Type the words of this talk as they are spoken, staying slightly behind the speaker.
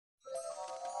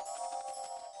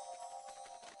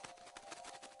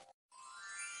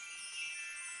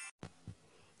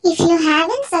If you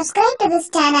haven't subscribed to this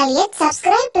channel yet,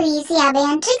 subscribe to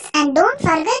ECE Tricks and don't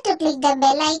forget to click the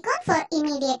bell icon for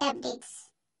immediate updates.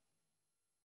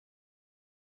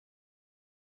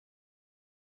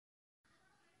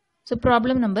 So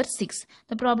problem number 6.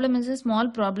 The problem is a small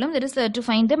problem. That is to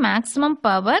find the maximum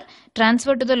power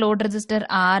transferred to the load resistor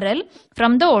RL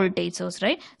from the voltage source,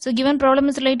 right? So given problem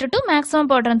is related to maximum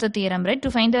power transfer theorem, right? To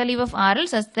find the value of RL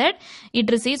such that it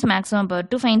receives maximum power.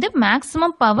 To find the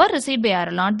maximum power received by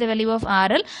RL, not the value of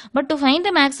RL, but to find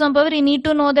the maximum power, you need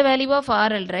to know the value of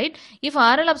RL, right? If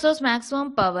RL absorbs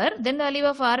maximum power, then the value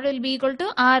of RL will be equal to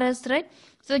RS, right?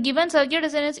 So given circuit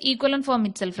is in its equivalent form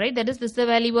itself, right? That is, this is the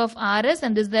value of RS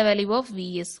and this is the value of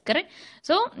VS, correct?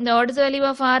 So what is the value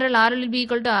of RL? RL will be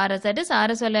equal to RS. That is,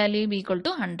 RS value will be equal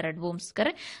to 100 ohms,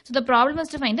 correct? So the problem is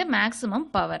to find the maximum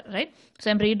power, right?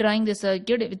 So I'm redrawing the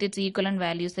circuit with its equivalent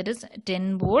values. That is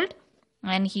 10 volt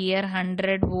and here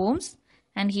 100 ohms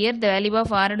and here the value of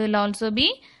RL will also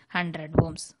be 100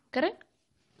 ohms, correct?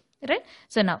 Right?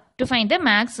 So now to find the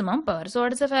maximum power. So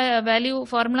what is the value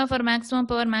formula for maximum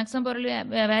power? Maximum power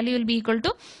value will be equal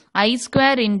to I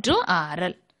square into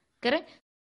RL. Correct?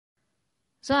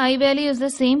 So I value is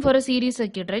the same for a series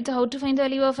circuit, right? So how to find the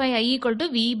value of I equal to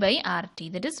V by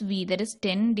RT. That is V, that is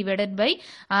 10 divided by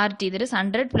RT. That is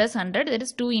 100 plus 100. That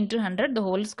is 2 into 100, the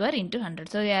whole square into 100.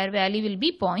 So their value will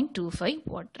be 0.25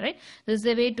 watt, right? This is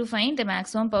the way to find the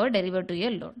maximum power delivered to a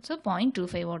load. So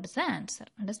 0.25 watt is the answer.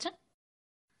 Understand?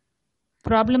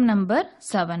 Problem number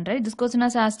 7, right? This question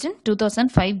was asked in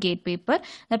 2005 GATE paper.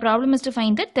 The problem is to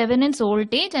find the Thevenin's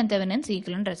voltage and Thevenin's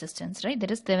equivalent resistance, right? That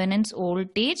is Thevenin's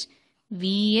voltage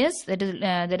Vs, that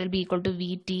will be equal to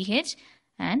Vth,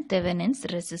 and Thevenin's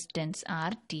resistance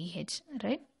Rth,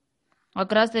 right?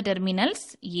 Across the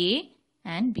terminals A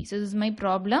and B. So this is my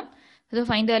problem. So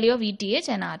find the value of Vth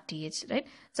and Rth, right?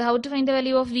 So how to find the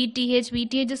value of Vth?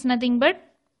 Vth is nothing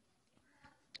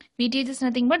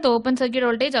but the open circuit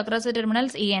voltage across the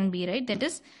terminals A and B, right? That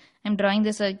is, I'm drawing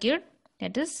the circuit,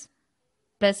 that is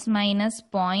plus minus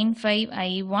 0.5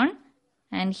 I1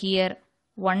 and here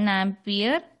 1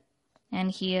 ampere and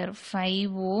here 5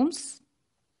 ohms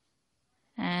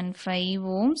and 5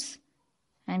 ohms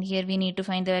and here we need to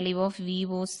find the value of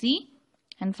VOC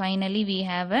and finally we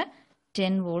have a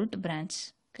 10 volt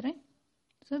branch, correct?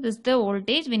 So this is the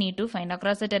voltage we need to find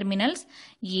across the terminals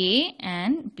A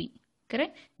and B.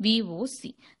 Correct?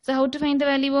 VOC. So how to find the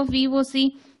value of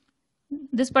VOC?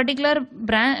 This particular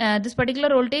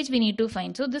voltage we need to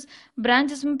find. So this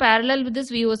branch is in parallel with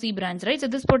this VOC branch, right? So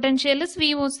this potential is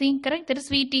VOC, correct? That is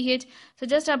VTH. So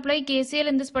just apply KCL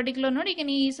in this particular node, you can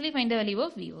easily find the value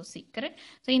of VOC, correct?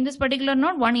 So in this particular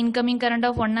node, one incoming current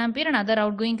of 1 ampere and other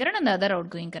outgoing current and the other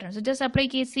outgoing current. So just apply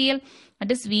KCL.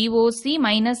 That is VOC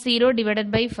minus 0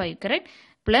 divided by 5, correct?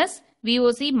 Plus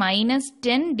VOC minus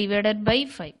 10 divided by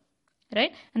 5.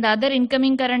 Right, and the other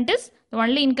incoming current is, the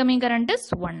only incoming current is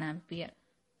 1 ampere.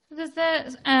 So this is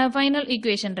the final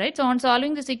equation, right? So on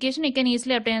solving this equation, you can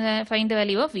easily find the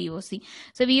value of VOC.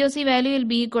 So VOC value will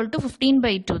be equal to 15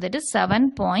 by 2, that is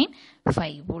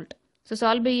 7.5 volt. So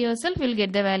solve by yourself, you will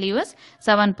get the value as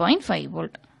 7.5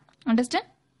 volt. Understand?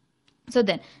 So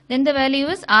then the value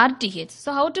is RTH.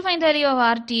 So how to find the value of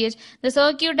RTH? The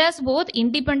circuit has both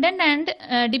independent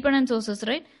and dependent sources,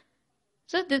 right?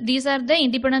 So these are the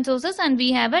independent sources and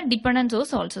we have a dependent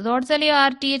source also. So what's the value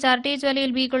of RTH? RTH value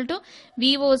will be equal to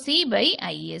VOC by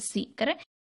ISC, correct?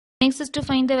 Next is to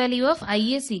find the value of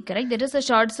ISC, correct? That is a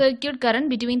short circuit current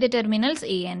between the terminals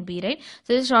A and B, right?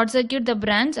 So this short circuit the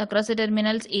branch across the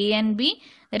terminals A and B.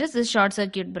 That is this short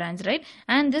circuit branch, right?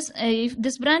 And this if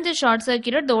this branch is short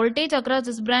circuited, the voltage across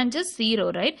this branch is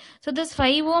 0, right? So this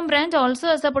 5 ohm branch also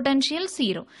has the potential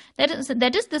 0.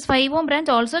 That is this 5 ohm branch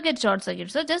also gets short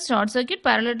circuit. So just short circuit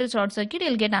parallel to short circuit,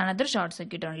 you'll get another short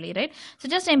circuit only, right? So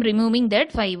just I'm removing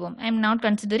that 5 ohm. I'm not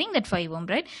considering that 5 ohm,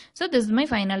 right? So this is my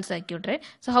final circuit, right?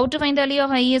 So how to find the value of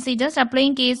ISC? Just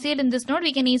applying KCL in this node,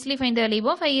 we can easily find the value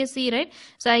of ISC, right?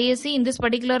 So ISC in this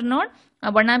particular node,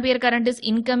 1 ampere current is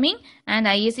incoming and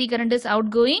ISC current is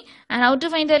outgoing. And how to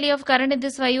find the value of current in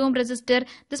this 5 ohm resistor?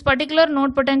 This particular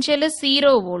node potential is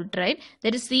 0 volt, right?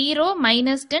 That is 0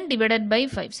 minus 10 divided by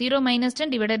 5. 0 minus 10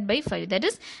 divided by 5. That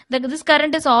is, this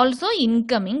current is also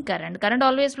incoming current. Current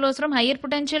always flows from higher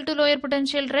potential to lower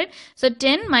potential, right? So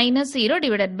 10 minus 0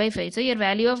 divided by 5. So your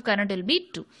value of current will be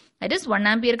 2. That is 1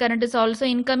 ampere current is also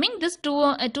incoming. This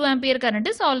 2 ampere current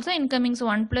is also incoming. So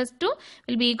 1 plus 2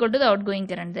 will be equal to the outgoing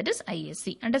current, that is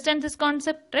ISC. Understand this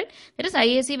concept, right? That is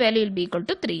ISC value will be equal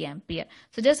to 3 ampere.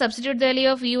 So just substitute the value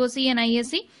of VOC and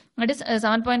ISC. That is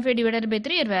 7.5 divided by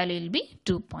 3, your value will be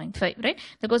 2.5, right?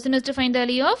 The question is to find the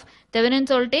value of Thevenin's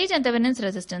voltage and Thevenin's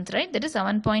resistance, right? That is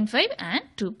 7.5 and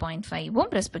 2.5 ohm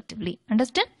respectively.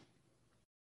 Understand?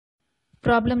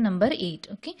 Problem number 8.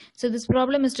 Okay, so this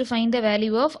problem is to find the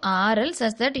value of RL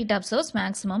such that it absorbs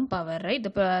maximum power, right?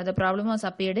 The problem was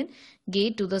appeared in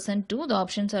GATE 2002. The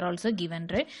options are also given,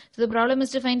 right? So the problem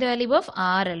is to find the value of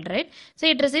RL, right? So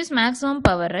it receives maximum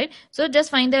power, right? So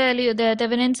just find the value, the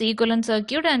Thevenin's equivalent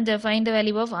circuit, and find the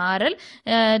value of RL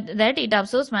that it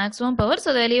absorbs maximum power.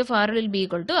 So the value of RL will be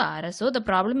equal to RS. So the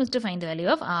problem is to find the value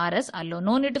of RS alone.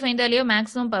 No need to find the value of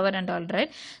maximum power and all,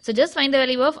 right? So just find the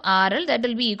value of RL that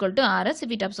will be equal to RS if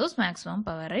it absorbs maximum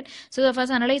power, right? So the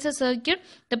first analyze a circuit.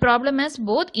 The problem has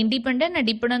both independent and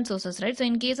dependent sources, right? So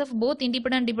in case of both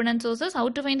independent and dependent sources, how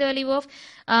to find the value of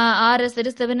RS, that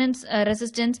is Thevenin's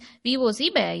resistance,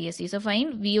 VOC by ISC. So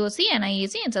find VOC and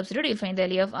ISC and substitute, you'll find the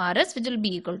value of RS which will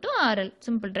be equal to RL.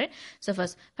 Simple, right? So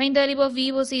first find the value of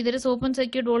VOC, that is open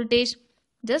circuit voltage.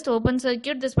 Just open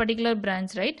circuit this particular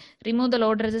branch, right? Remove the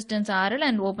load resistance RL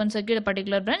and open circuit a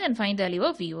particular branch and find the value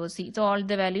of VOC. So all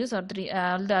the values or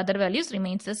all the other values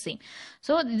remains the same.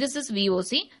 So this is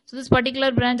VOC. So this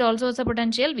particular branch also has a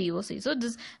potential VOC. So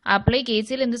this apply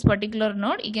KCL in this particular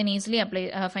node. You can easily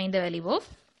apply find the value of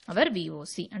our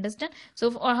VOC. Understand?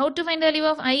 So how to find the value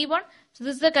of I1? So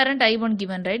this is the current I1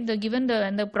 given, right? The given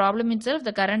the problem itself,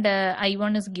 the current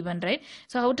I1 is given, right?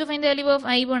 So how to find the value of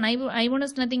I1? I1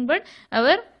 is nothing but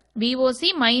our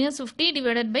VOC minus 50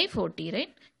 divided by 40, right?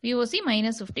 VOC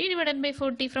minus 50 divided by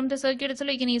 40. From the circuit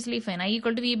itself, you can easily find I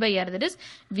equal to V by R. That is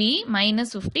V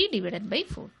minus 50 divided by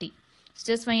 40.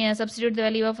 So just substitute the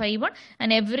value of I1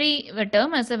 and every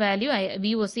term has a value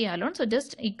VOC alone. So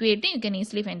just equating, you can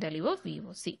easily find the value of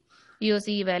VOC.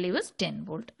 VOC value is 10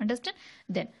 volt. Understand?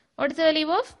 Then what is the value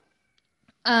of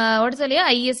what is the value of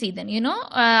ISC then? You know,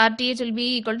 RTH will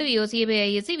be equal to VOC by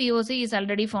ISC. VOC is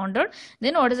already found out.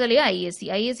 Then what is the value of ISC?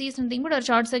 ISC is something but a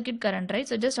short circuit current, right?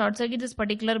 So just short circuit this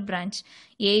particular branch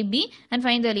AB and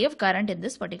find the value of current in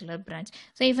this particular branch.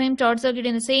 So if I am short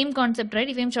circuiting the same concept, right?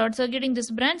 If I am short circuiting this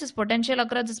branch, this potential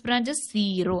across this branch is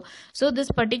 0. So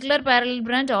this particular parallel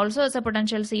branch also has a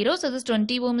potential 0. So this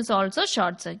 20 ohm is also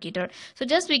short circuited. So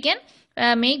just we can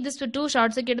make this to two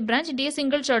short circuit branch into a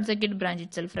single short circuit branch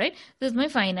itself, right? This is my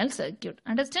final circuit.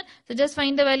 Understand? So just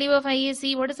find the value of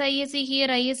ISC. What is ISC here?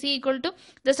 ISC equal to,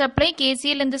 just apply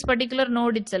KCL in this particular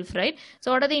node itself, right?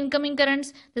 So what are the incoming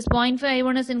currents? This 0.5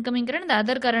 I1 is incoming current, the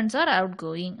other currents are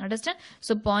outgoing. Understand?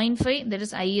 So 0.5, that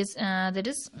is IS, that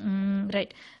is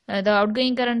right. The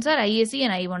outgoing currents are ISC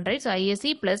and I1, right? So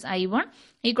ISC plus I1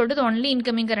 equal to the only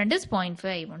incoming current is 0.5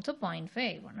 I1. So 0.5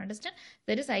 I1. Understand?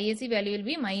 That is ISC value will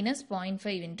be minus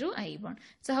 0.5 into I1.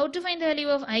 So how to find the value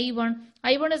of I1?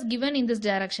 I1 is given in this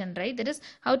direction, right? That is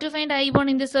how to find I1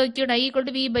 in the circuit. I equal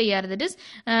to V by R. That is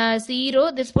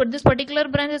 0. This particular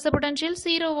branch has a potential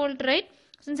 0 volt, right?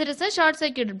 Since it is a short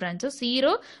circuited branch. So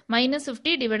 0 minus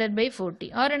 50 divided by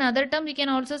 40. Or in other term, we can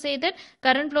also say that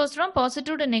current flows from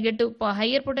positive to negative,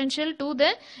 higher potential to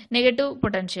the negative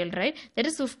potential, right? That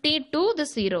is 50 to the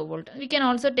 0 volt. We can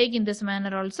also take in this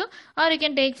manner also. Or you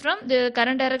can take from the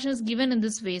current direction is given in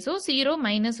this way. So 0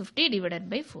 minus 50 divided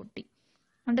by 40.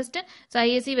 Understand? So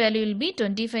ISC value will be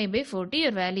 25 by 40.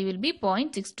 Your value will be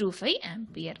 0.625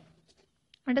 ampere.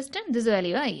 Understand? This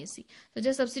value of ISC. So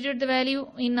just substitute the value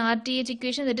in RTH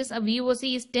equation, that is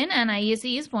VOC is 10 and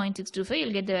ISC is 0.625.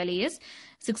 You'll get the value is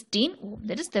 16 ohm.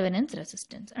 That is Thevenin's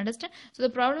resistance. Understand? So the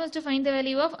problem is to find the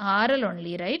value of RL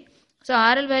only, right? So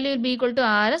RL value will be equal to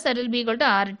RS, that will be equal to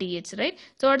RTH, right?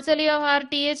 So what's the value of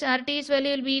RTH? RTH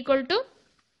value will be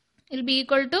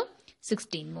equal to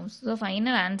 16 ohms. So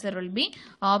final answer will be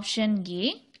option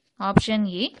A,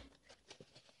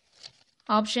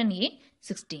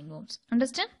 16 ohms.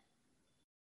 Understand?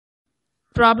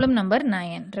 Problem number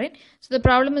 9, right? So the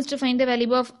problem is to find the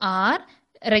value of R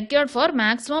required for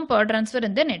maximum power transfer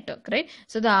in the network, right?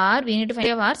 So the R, we need to find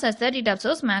the R such that it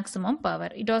absorbs maximum power.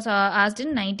 It was asked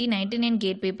in 1999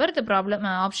 GATE paper. The problem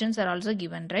options are also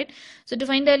given, right? So to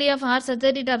find the value of R such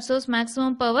that it absorbs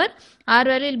maximum power, R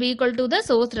value will be equal to the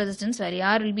source resistance value.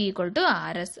 R will be equal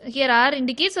to RS. Here R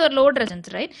indicates our load resistance,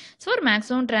 right? So for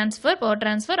maximum power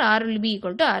transfer, R will be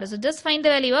equal to RS. So just find the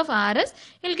value of RS.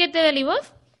 You'll get the value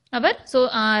of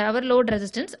our load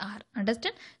resistance R.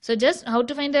 Understand? So just how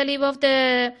to find the value of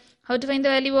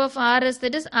RS,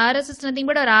 that is RS is nothing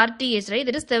but our RTH, right?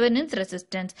 That is Thevenin's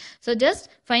resistance. So just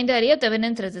find the value of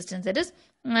Thevenin's resistance, that is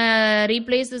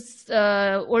replace this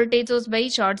voltage source by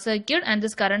short circuit and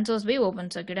this current source by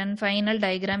open circuit, and final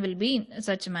diagram will be in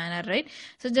such manner, right?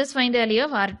 So just find the value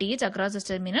of RTH across the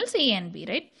terminals A and B,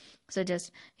 right? So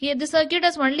just here the circuit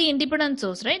has only independent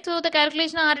source, right? So the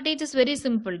calculation of RTH is very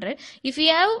simple, right? If we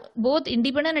have both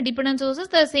independent and dependent sources,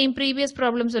 the same previous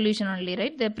problem solution only,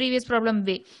 right? The previous problem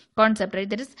way concept, right?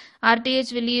 That is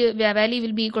RTH value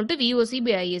will be equal to VOC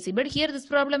by IAC. But here this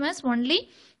problem has only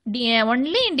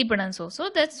independent source. So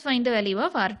let's find the value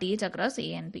of RTH across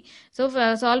A and B. So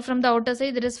solve from the outer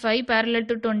side, there is 5 parallel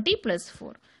to 20 plus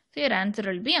 4. So your answer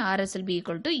will be RS will be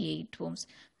equal to 8 ohms.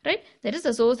 Right? That is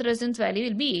the source resistance value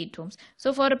will be 8 ohms.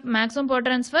 So for maximum power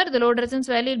transfer, the load resistance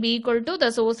value will be equal to the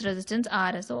source resistance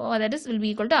RS. So that is will be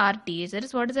equal to RTH. That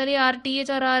is what is the RTH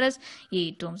or RS?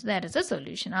 8 ohms. That is the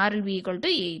solution. R will be equal to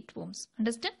 8 ohms.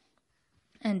 Understand?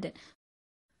 And then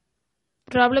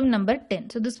problem number 10.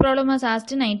 So this problem was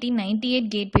asked in 1998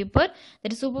 GATE paper.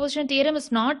 That is superposition theorem is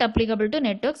not applicable to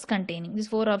networks containing. These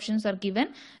 4 options are given.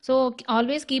 So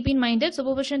always keep in mind that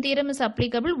superposition theorem is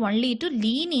applicable only to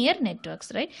linear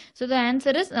networks, right? So the answer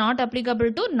is not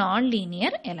applicable to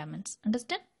non-linear elements.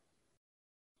 Understand?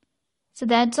 So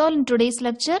that's all in today's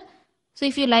lecture. So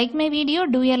if you like my video,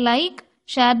 do a like,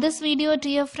 share this video to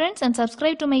your friends and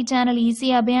subscribe to my channel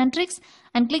ECE GATE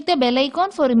and click the bell icon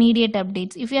for immediate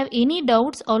updates. If you have any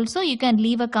doubts also, you can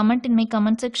leave a comment in my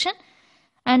comment section.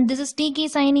 And this is TK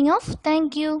signing off.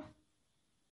 Thank you.